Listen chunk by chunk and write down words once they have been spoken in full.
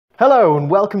Hello and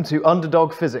welcome to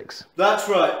Underdog Physics. That's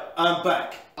right, I'm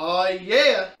back.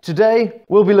 Yeah! Today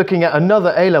we'll be looking at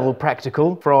another A-level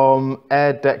practical from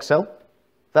Ed Excel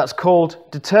that's called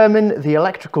Determine the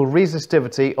Electrical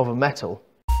Resistivity of a Metal.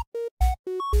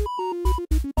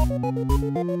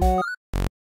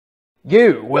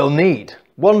 You will need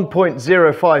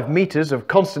 1.05 meters of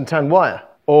Constantan wire,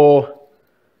 or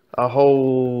a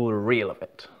whole reel of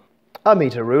it. A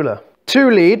meter ruler.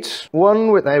 2 leads,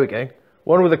 one with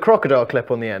a crocodile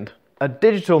clip on the end. A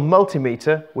digital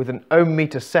multimeter with an ohm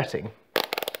meter setting.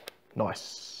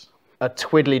 Nice. A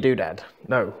twiddly doodad.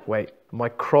 No, wait.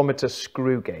 Micrometer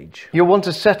screw gauge. You'll want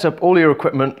to set up all your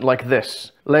equipment like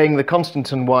this, laying the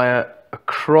Constantan wire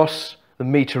across the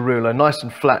meter ruler, nice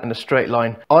and flat in a straight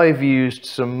line. I've used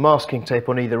some masking tape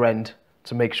on either end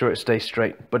to make sure it stays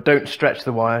straight, but don't stretch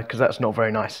the wire because that's not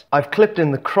very nice. I've clipped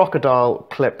in the crocodile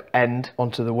clip end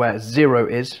onto where 0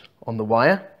 is on the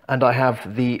wire, and I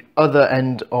have the other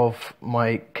end of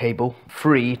my cable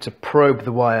free to probe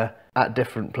the wire at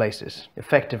different places,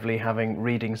 effectively having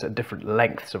readings at different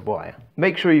lengths of wire.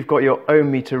 Make sure you've got your ohm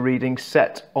meter reading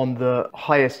set on the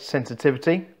highest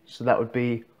sensitivity, so that would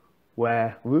be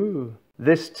where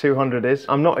this 200 is.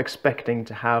 I'm not expecting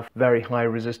to have very high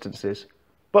resistances,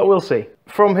 but we'll see.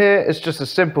 From here, it's just a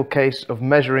simple case of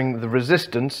measuring the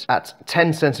resistance at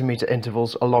 10 centimeter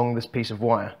intervals along this piece of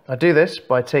wire. I do this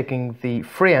by taking the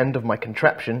free end of my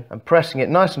contraption and pressing it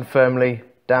nice and firmly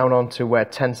down onto where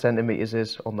 10 centimeters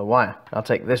is on the wire. I'll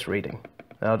take this reading.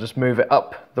 I'll just move it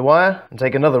up the wire and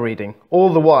take another reading,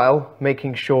 all the while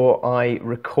making sure I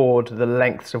record the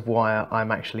lengths of wire I'm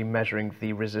actually measuring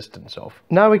the resistance of.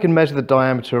 Now we can measure the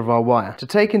diameter of our wire to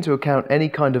take into account any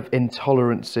kind of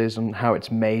intolerances on how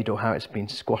it's made or how it's been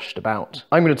squashed about.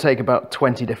 I'm going to take about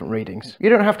 20 different readings.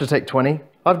 You don't have to take 20.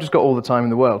 I've just got all the time in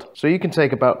the world, so you can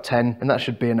take about 10 and that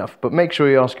should be enough, but make sure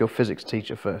you ask your physics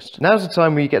teacher first. Now's the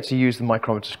time where you get to use the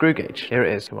micrometer screw gauge. Here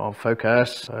it is. Come on,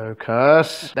 focus,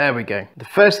 focus. There we go. The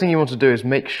first thing you want to do is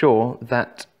make sure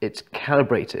that it's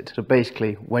calibrated. So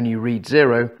basically, when you read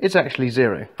 0, it's actually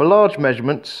 0. For large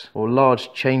measurements, or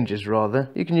large changes rather,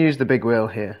 you can use the big wheel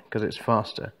here because it's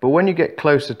faster. But when you get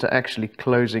closer to actually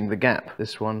closing the gap,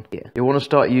 this one here, you'll want to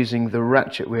start using the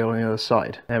ratchet wheel on the other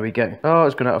side. There we go. Oh,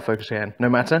 it's gone out of focus again.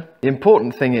 No matter. The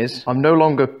important thing is, I'm no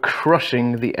longer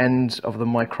crushing the ends of the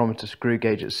micrometer screw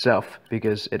gauge itself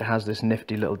because it has this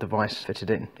nifty little device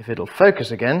fitted in. If it'll focus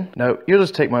again, no, you'll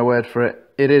just take my word for it.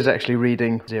 It is actually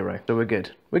reading 0, so we're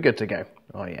good. We're good to go.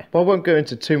 Oh yeah. Well, I won't go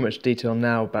into too much detail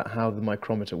now about how the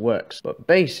micrometer works, but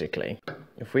basically,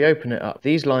 if we open it up,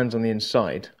 these lines on the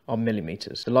inside are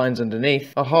millimeters. The lines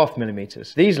underneath are half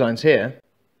millimeters. These lines here,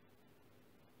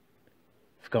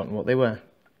 forgotten what they were.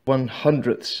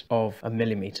 1/100ths of a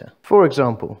millimeter. For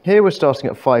example, here we're starting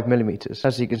at 5 millimeters.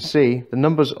 As you can see, the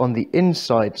numbers on the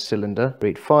inside cylinder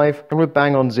read 5, and we're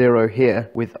bang on 0 here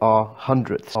with our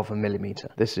 100ths of a millimeter.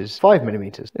 This is 5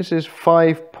 millimeters. This is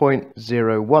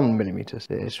 5.01 millimeters.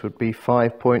 This would be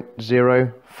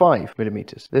 5.05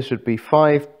 millimeters. This would be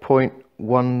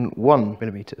 5.11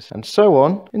 millimeters, and so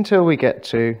on until we get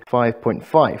to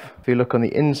 5.5. If you look on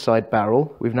the inside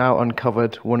barrel, we've now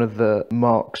uncovered one of the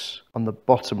marks on the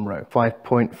bottom row.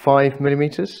 5.5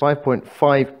 millimeters,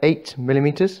 5.58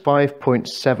 millimeters,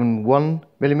 5.71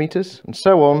 millimeters, and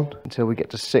so on until we get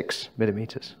to 6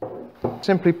 millimeters.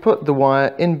 Simply put the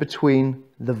wire in between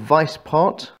the vice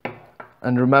part,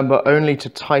 and remember only to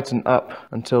tighten up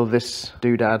until this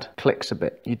doodad clicks a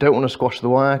bit. You don't want to squash the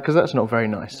wire because that's not very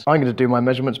nice. I'm going to do my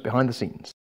measurements behind the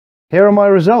scenes. Here are my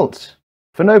results.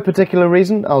 For no particular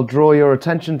reason, I'll draw your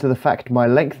attention to the fact my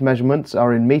length measurements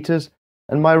are in meters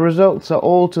and my results are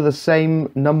all to the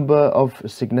same number of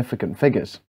significant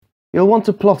figures. You'll want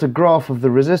to plot a graph of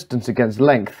the resistance against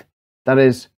length, that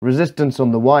is, resistance on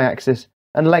the y-axis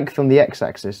and length on the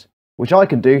x-axis, which I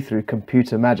can do through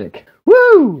computer magic.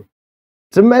 Woo!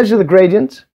 To measure the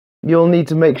gradient, you'll need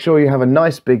to make sure you have a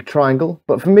nice big triangle,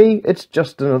 but for me, it's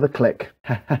just another click.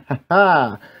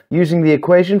 Using the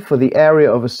equation for the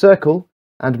area of a circle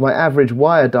and my average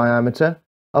wire diameter,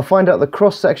 I'll find out the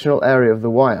cross-sectional area of the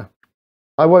wire.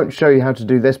 I won't show you how to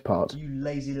do this part. You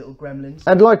lazy little gremlins.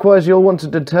 And likewise, you'll want to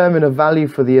determine a value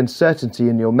for the uncertainty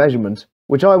in your measurement,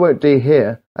 which I won't do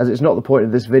here, as it's not the point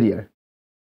of this video.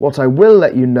 What I will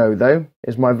let you know, though,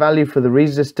 is my value for the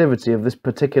resistivity of this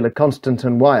particular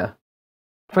Constantan wire.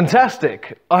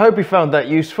 Fantastic! I hope you found that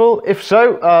useful. If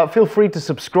so, feel free to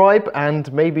subscribe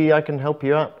and maybe I can help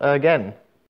you out again.